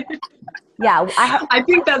it. Yeah. I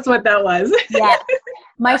think that's what that was. Yeah.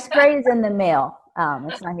 My spray is in the mail.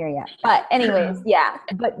 It's not here yet. But anyways, yeah.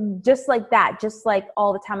 But just like that, just like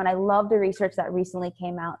all the time. And I love the research that recently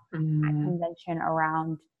came out at convention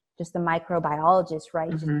around just the microbiologists,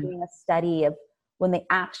 right? Just doing a study of when they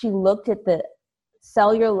actually looked at the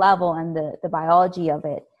cellular level and the biology of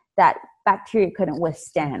it, that bacteria couldn't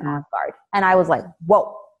withstand On Guard. And I was like,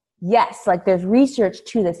 whoa, yes, there's research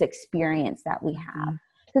to this experience that we have.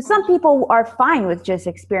 Because some people are fine with just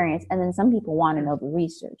experience, and then some people want to know the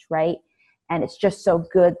research, right? And it's just so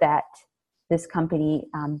good that this company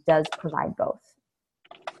does provide both.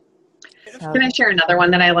 So, can I share another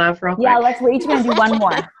one that I love real quick? Yeah, we're each going to do one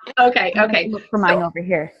more. Okay. Look for mine over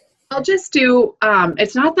here. I'll just do,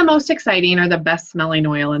 it's not the most exciting or the best smelling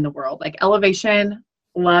oil in the world. Elevation,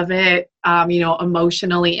 love it.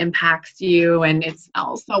 Emotionally impacts you and it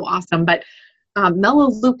smells so awesome. But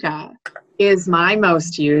Melaleuca is my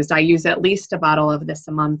most used. I use at least a bottle of this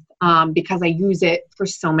a month because I use it for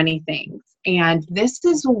so many things. And this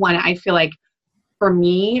is one I feel like, for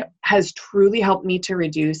me, has truly helped me to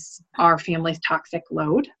reduce our family's toxic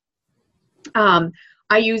load.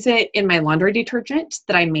 I use it in my laundry detergent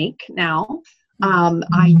that I make now.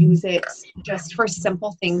 I use it just for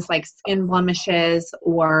simple things like skin blemishes,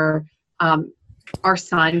 or our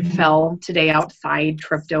son fell today outside,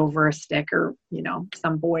 tripped over a stick, or,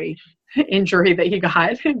 some boy injury that he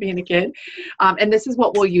got being a kid. And this is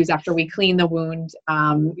what we'll use after we clean the wound,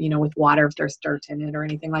 with water, if there's dirt in it or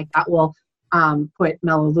anything like that. We'll put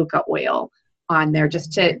Melaleuca oil on there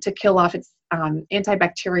just to kill off. It's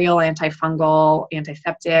antibacterial, antifungal,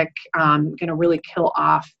 antiseptic, going to really kill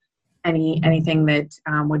off anything that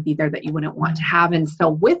would be there that you wouldn't want to have. And so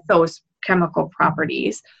with those chemical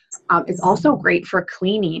properties, it's also great for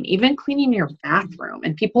cleaning, even cleaning your bathroom.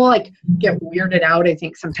 And people get weirded out, I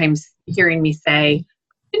think, sometimes hearing me say,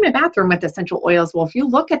 in my bathroom with essential oils. Well, if you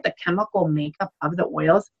look at the chemical makeup of the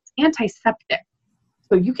oils, it's antiseptic.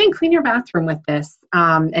 So you can clean your bathroom with this,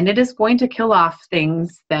 and it is going to kill off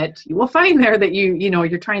things that you will find there that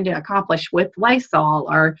you're trying to accomplish with Lysol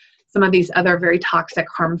or some of these other very toxic,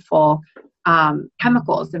 harmful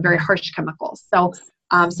chemicals and very harsh chemicals. So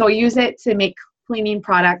I use it to make cleaning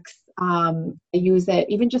products. I use it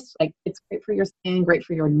even just it's great for your skin, great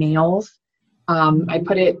for your nails. I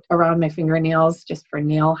put it around my fingernails just for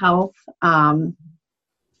nail health.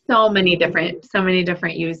 So many different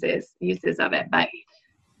uses of it, but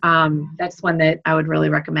that's one that I would really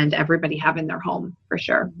recommend everybody have in their home for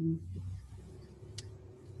sure.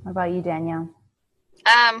 What about you, Danielle?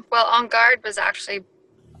 Well, On Guard was actually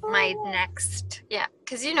my next,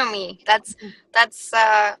 because you know me, that's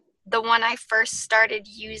the one I first started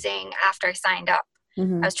using after I signed up.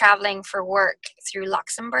 I was traveling for work through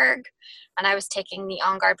Luxembourg, and I was taking the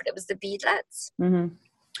On Guard, but it was the beadlets,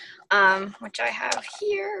 which I have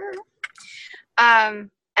here.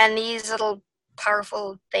 And these little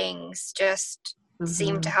powerful things just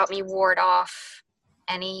seem to help me ward off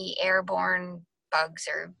any airborne bugs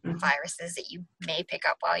or viruses that you may pick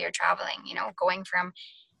up while you're traveling. You know, going from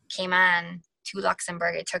Cayman to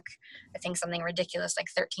Luxembourg, it took, I think, something ridiculous like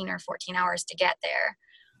 13 or 14 hours to get there.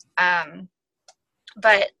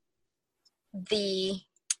 But the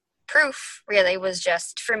proof really was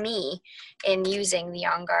just for me in using the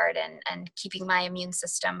On Guard and keeping my immune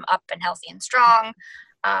system up and healthy and strong.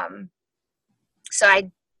 So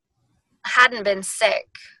I hadn't been sick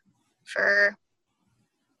for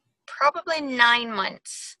probably 9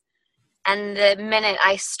 months. And the minute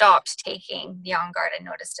I stopped taking the On Guard, I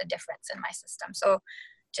noticed a difference in my system. So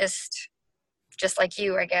just like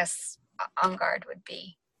you, I guess On Guard would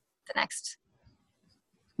be the next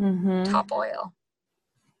top oil.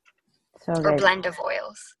 So or good. Blend of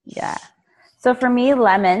oils. Yeah. So for me,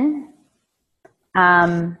 lemon.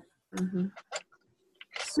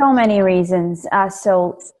 So many reasons.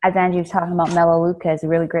 So as Angie was talking about, Melaleuca is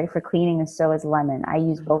really great for cleaning, and so is lemon. I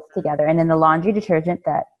use both together. And then the laundry detergent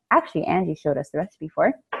that actually Angie showed us the recipe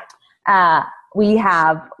for, we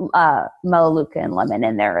have Melaleuca and lemon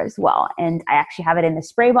in there as well. And I actually have it in the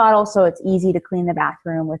spray bottle, so it's easy to clean the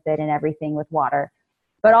bathroom with it and everything with water.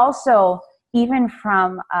 But also, even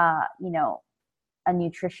from a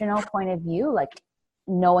nutritional point of view, like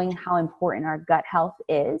knowing how important our gut health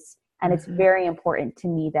is. And it's very important to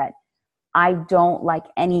me that I don't like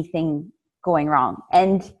anything going wrong.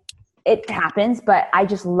 And it happens, but I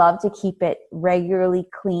just love to keep it regularly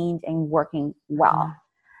cleaned and working well.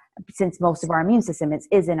 Since most of our immune system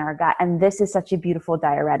is in our gut. And this is such a beautiful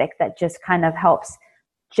diuretic that just kind of helps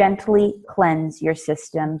gently cleanse your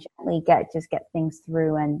system, gently get things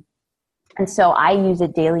through. And so I use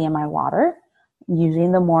it daily in my water, usually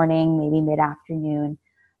in the morning, maybe mid-afternoon,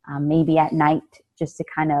 maybe at night, just to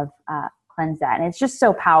kind of cleanse that. And it's just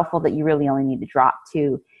so powerful that you really only need to drop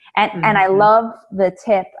two. And I love the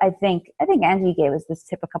tip. I think Angie gave us this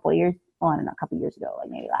tip a couple of years ago, like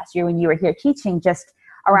maybe last year when you were here teaching, just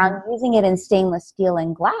around using it in stainless steel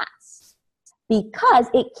and glass, because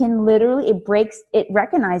it can literally, it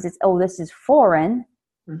recognizes, oh, this is foreign.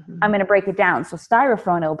 I'm going to break it down. So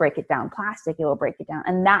styrofoam, it'll break it down. Plastic, it will break it down.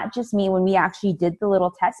 And that just means when we actually did the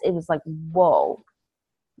little test, it was like, whoa,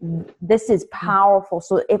 this is powerful.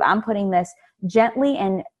 So if I'm putting this gently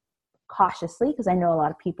and cautiously, because I know a lot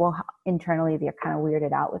of people internally, they're kind of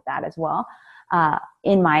weirded out with that as well,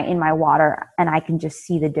 in my water, and I can just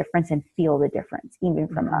see the difference and feel the difference, even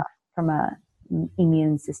from a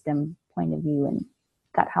immune system point of view and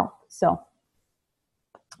gut health. So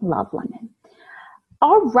love lemon.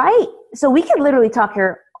 All right. So we could literally talk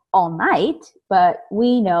here all night, but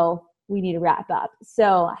we know we need to wrap up.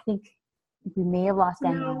 So I think we may have lost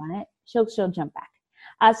Danielle on it. She'll jump back.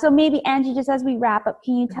 So maybe Angie, just as we wrap up,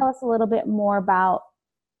 can you tell us a little bit more about,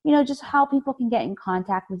 just how people can get in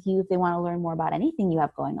contact with you if they want to learn more about anything you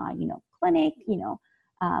have going on, clinic,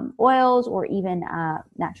 oils, or even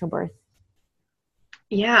natural birth?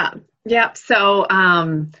 Yeah. So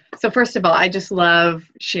first of all, I just love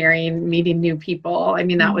meeting new people. I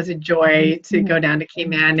mean, that was a joy to go down to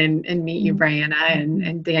Cayman and meet you, Brianna,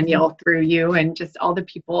 and Danielle through you, and just all the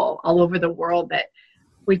people all over the world that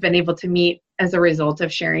we've been able to meet as a result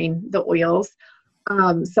of sharing the oils.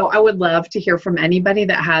 So I would love to hear from anybody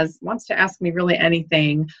that wants to ask me really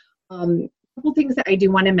anything. A couple things that I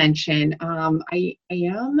do want to mention. I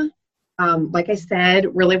am, like I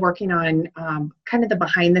said, really working on kind of the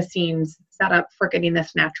behind the scenes setup for getting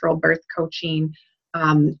this natural birth coaching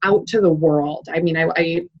out to the world. I mean,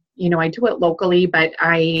 I do it locally, but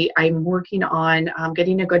I'm working on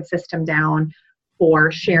getting a good system down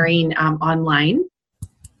for sharing online.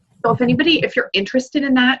 So if you're interested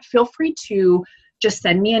in that, feel free to just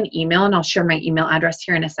send me an email, and I'll share my email address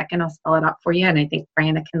here in a second. I'll spell it out for you, and I think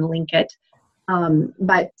Brianna can link it.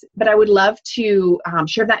 But I would love to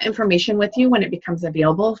share that information with you when it becomes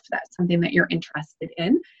available, if that's something that you're interested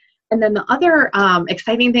in. And then the other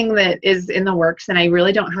exciting thing that is in the works, and I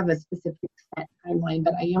really don't have a specific set timeline,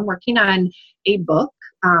 but I am working on a book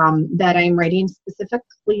that I'm writing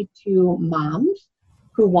specifically to moms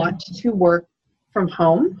who want to work from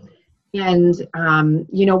home. And,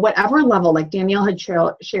 whatever level, like Danielle had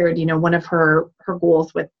shared, one of her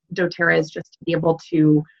goals with doTERRA is just to be able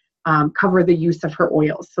to cover the use of her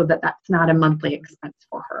oils so that that's not a monthly expense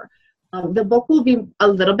for her. The book will be a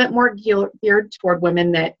little bit more geared toward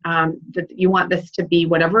women that you want this to be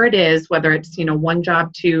whatever it is, whether it's, one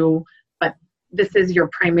job, two, but this is your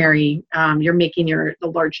primary, you're making the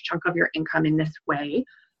large chunk of your income in this way.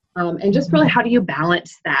 And just really, how do you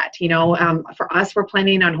balance that? For us, we're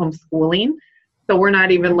planning on homeschooling. So we're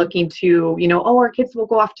not even looking to, our kids will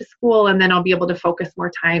go off to school and then I'll be able to focus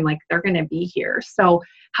more time. Like they're going to be here. So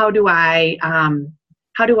how do I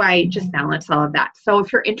just balance all of that? So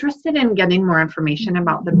if you're interested in getting more information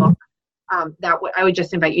about the book, I would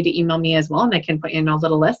just invite you to email me as well, and I can put in a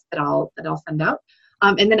little list that I'll send out.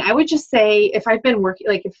 And then I would just say, if I've been working,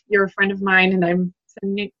 like if you're a friend of mine and I'm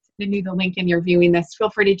sending you the link and you're viewing this, feel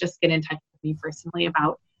free to just get in touch with me personally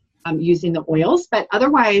about using the oils. But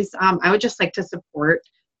otherwise, I would just like to support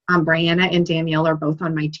Brianna and Danielle are both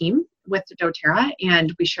on my team with doTERRA,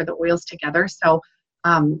 and we share the oils together. So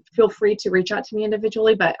feel free to reach out to me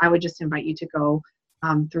individually, but I would just invite you to go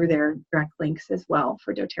through their direct links as well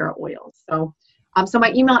for doTERRA oils. So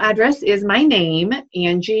my email address is my name,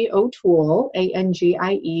 Angie O'Toole,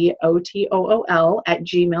 ANGIEOTOOL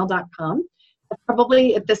 @gmail.com. That's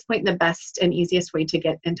probably at this point the best and easiest way to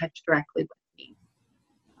get in touch directly with me.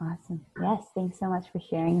 Awesome. Yes. Thanks so much for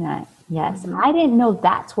sharing that. Yes. Mm-hmm. I didn't know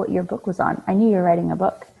that's what your book was on. I knew you were writing a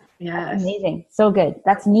book. Yes. That's amazing. So good.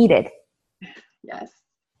 That's needed. Yes.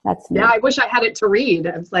 That's needed. Yeah, I wish I had it to read.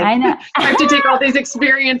 I was like, I know. I have to take all these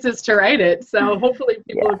experiences to write it. So hopefully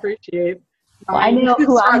people appreciate. Well, I know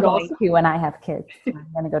who I'm going to when I have kids. I'm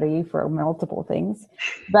going to go to you for multiple things.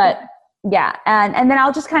 But yeah, and then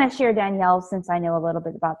I'll just kind of share Danielle, since I know a little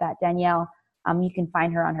bit about that. Danielle, you can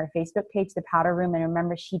find her on her Facebook page, The Powder Room. And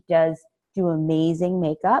remember, she does do amazing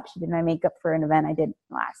makeup. She did my makeup for an event I did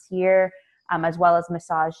last year, as well as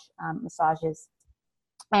massages.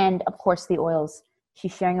 And of course, the oils.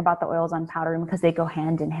 She's sharing about the oils on Powder Room because they go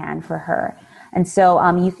hand in hand for her. And so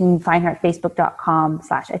you can find her at facebook.com/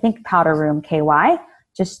 I think Powder Room KY.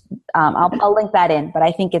 Just I'll link that in, but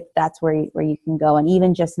I think that's where you can go, and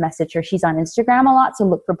even just message her. She's on Instagram a lot, so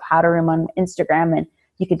look for Powder Room on Instagram, and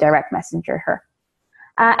you could direct messenger her.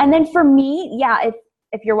 And then for me,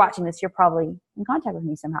 if you're watching this, you're probably in contact with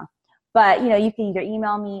me somehow. But you can either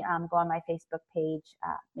email me, go on my Facebook page,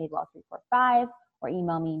 Madewell345, or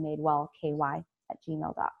email me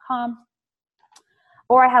madewellky@gmail.com.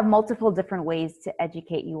 Or I have multiple different ways to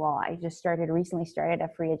educate you all. I just recently started a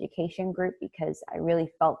free education group because I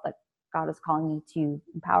really felt that God is calling me to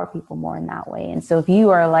empower people more in that way. And so if you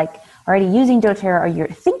are like already using doTERRA, or you're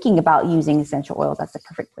thinking about using essential oils, that's a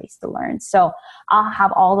perfect place to learn. So I'll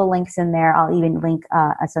have all the links in there. I'll even link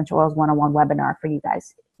Essential Oils 101 webinar for you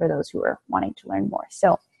guys, for those who are wanting to learn more.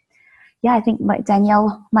 So yeah, I think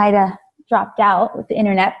Danielle might have dropped out with the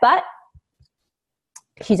internet, but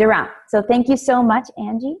she's around. So thank you so much,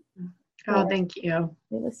 Angie. Oh, thank you.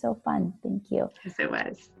 It was so fun. Thank you. Yes, it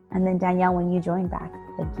was. And then Danielle, when you join back,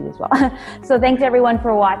 thank you as well. So thanks everyone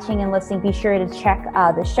for watching and listening. Be sure to check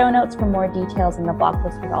the show notes for more details and the blog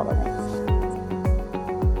post with all the links.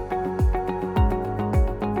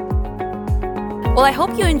 Well, I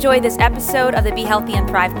hope you enjoyed this episode of the Be Healthy and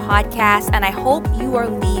Thrive podcast, and I hope you are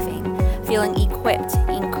leaving feeling equipped,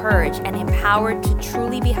 encouraged, and empowered to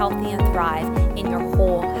truly be healthy and thrive in your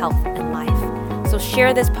whole health and life. So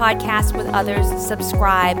share this podcast with others,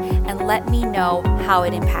 subscribe, and let me know how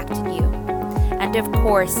it impacted you. And of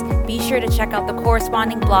course, be sure to check out the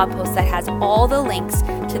corresponding blog post that has all the links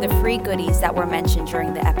to the free goodies that were mentioned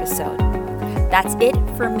during the episode. That's it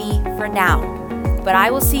for me for now, but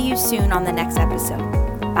I will see you soon on the next episode.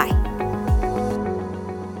 Bye.